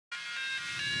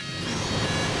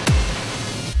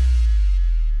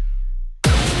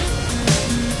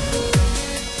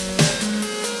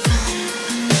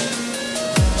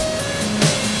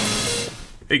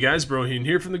Hey guys, Broheen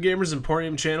here from the Gamers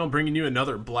Emporium channel, bringing you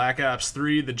another Black Ops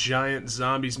 3 The Giant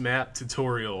Zombies map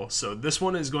tutorial. So this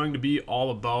one is going to be all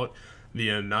about the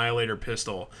Annihilator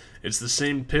pistol. It's the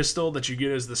same pistol that you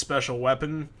get as the special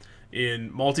weapon in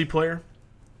multiplayer,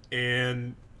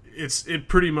 and it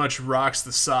pretty much rocks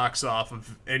the socks off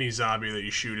of any zombie that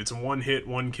you shoot. It's a one-hit,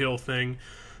 one-kill thing.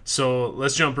 So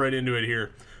let's jump right into it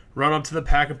here. Run up to the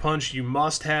Pack-a-Punch. You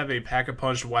must have a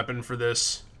Pack-a-Punch weapon for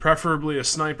this. Preferably a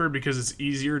sniper because it's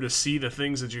easier to see the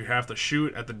things that you have to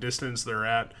shoot at the distance they're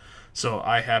at. So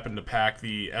I happen to pack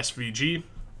the SVG.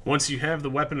 Once you have the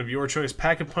weapon of your choice,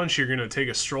 Pack-a-Punch, you're going to take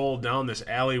a stroll down this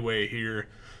alleyway here.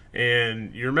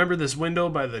 And you remember this window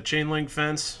by the chain link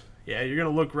fence? Yeah, you're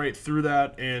going to look right through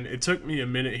that. And it took me a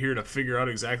minute here to figure out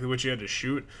exactly what you had to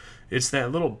shoot. It's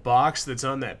that little box that's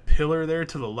on that pillar there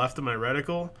to the left of my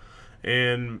reticle.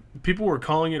 And people were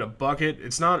calling it a bucket.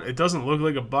 It's not. It doesn't look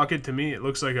like a bucket to me. It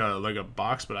looks like a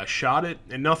box. But I shot it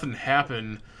and nothing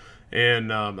happened.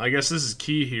 And I guess this is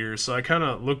key here. So I kind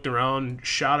of looked around,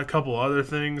 shot a couple other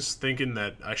things, thinking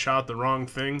that I shot the wrong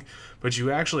thing. But you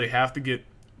actually have to get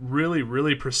really,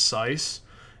 really precise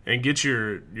and get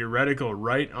your reticle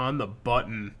right on the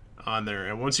button on there.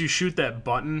 And once you shoot that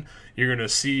button, you're gonna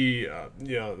see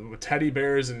you know, teddy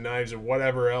bears and knives or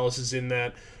whatever else is in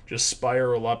that just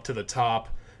spiral up to the top,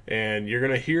 and you're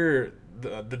gonna hear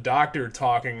the doctor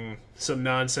talking some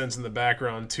nonsense in the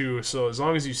background too. So as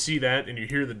long as you see that and you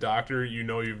hear the doctor, you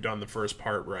know you've done the first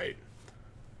part right.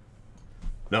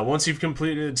 Now, once you've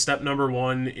completed step number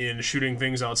 1 in shooting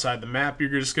things outside the map, you're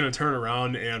just going to turn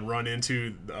around and run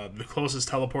into the closest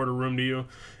teleporter room to you.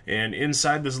 And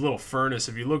inside this little furnace,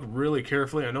 if you look really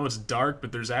carefully, I know it's dark,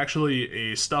 but there's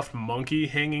actually a stuffed monkey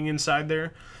hanging inside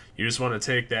there. You just want to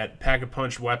take that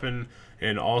Pack-a-Punch weapon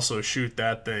and also shoot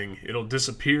that thing. It'll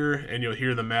disappear, and you'll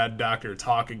hear the Mad Doctor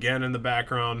talk again in the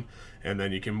background, and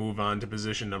then you can move on to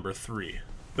position number 3.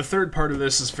 The third part of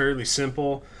this is fairly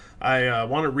simple. I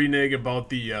want to renege about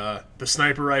the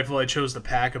sniper rifle I chose to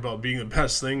pack about being the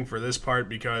best thing for this part,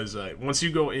 because once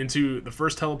you go into the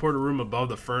first teleporter room above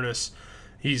the furnace,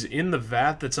 he's in the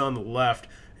vat that's on the left.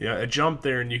 Yeah, I jumped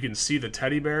there and you can see the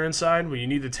teddy bear inside. Well, you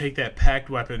need to take that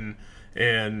packed weapon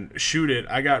and shoot it.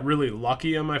 I got really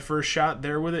lucky on my first shot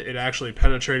there with it. It actually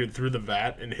penetrated through the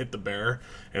vat and hit the bear,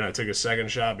 and I took a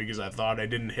second shot because I thought I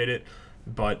didn't hit it,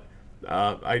 but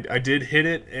I did hit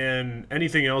it, and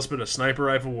anything else but a sniper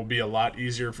rifle will be a lot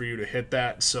easier for you to hit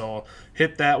that. So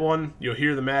hit that one, you'll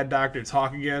hear the Mad Doctor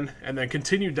talk again, and then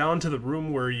continue down to the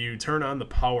room where you turn on the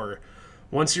power.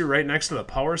 Once you're right next to the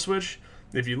power switch,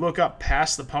 if you look up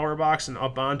past the power box and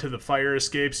up onto the fire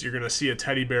escapes, you're going to see a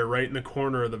teddy bear right in the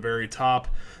corner of the very top.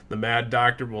 The Mad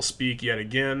Doctor will speak yet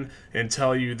again and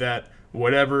tell you that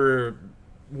whatever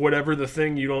the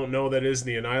thing you don't know that is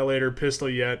the Annihilator pistol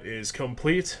yet is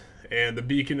complete, and the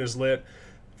beacon is lit.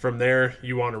 From there,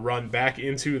 you want to run back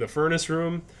into the furnace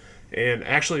room and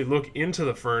actually look into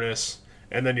the furnace,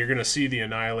 and then you're going to see the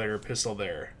Annihilator pistol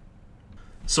there.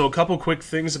 So a couple quick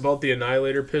things about the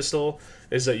Annihilator pistol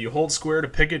is that you hold square to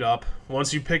pick it up.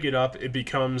 Once you pick it up, it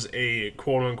becomes a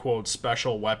quote-unquote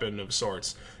special weapon of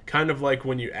sorts. Kind of like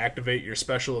when you activate your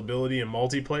special ability in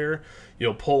multiplayer,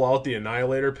 you'll pull out the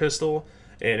Annihilator pistol,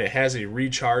 and it has a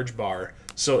recharge bar.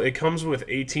 So it comes with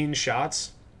 18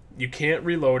 shots. You can't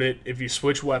reload it. If you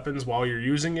switch weapons while you're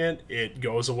using it, it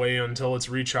goes away until it's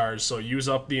recharged, so use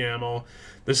up the ammo.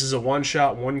 This is a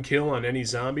one-shot, one-kill on any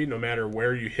zombie, no matter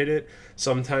where you hit it.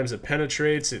 Sometimes it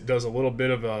penetrates. It does a little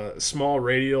bit of a small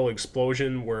radial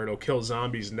explosion where it'll kill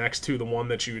zombies next to the one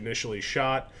that you initially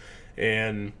shot.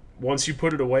 And once you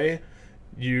put it away,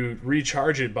 you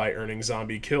recharge it by earning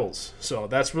zombie kills. So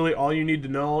that's really all you need to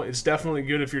know. It's definitely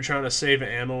good if you're trying to save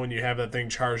ammo and you have that thing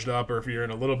charged up, or if you're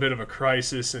in a little bit of a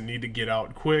crisis and need to get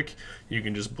out quick, you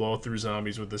can just blow through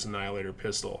zombies with this Annihilator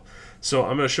pistol. So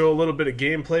I'm going to show a little bit of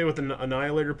gameplay with an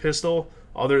Annihilator pistol.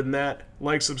 Other than that,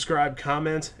 like, subscribe,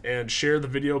 comment, and share the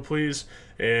video please,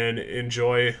 and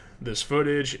enjoy this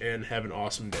footage and have an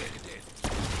awesome day.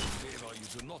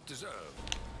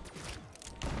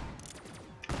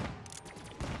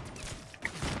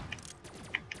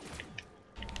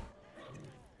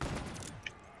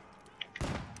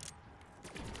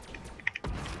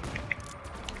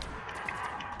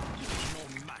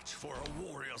 For a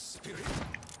warrior spirit.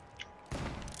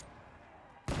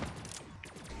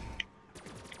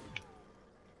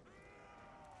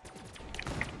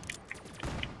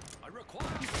 I require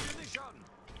ammunition.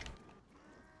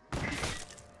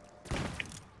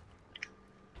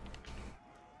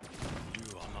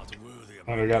 You are not worthy of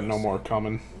I got no more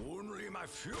coming. only my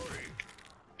fury.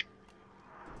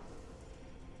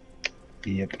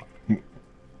 Yep.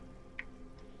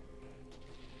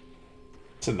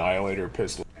 It's Annihilator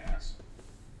pistol.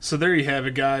 So there you have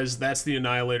it, guys. That's the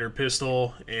Annihilator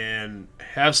pistol, and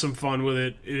have some fun with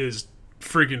it. It is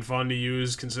freaking fun to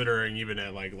use, considering even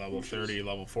at like level 30,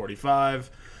 level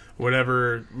 45,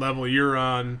 whatever level you're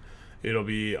on, it'll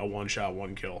be a one-shot,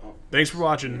 one kill. Thanks for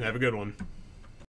watching. Have a good one.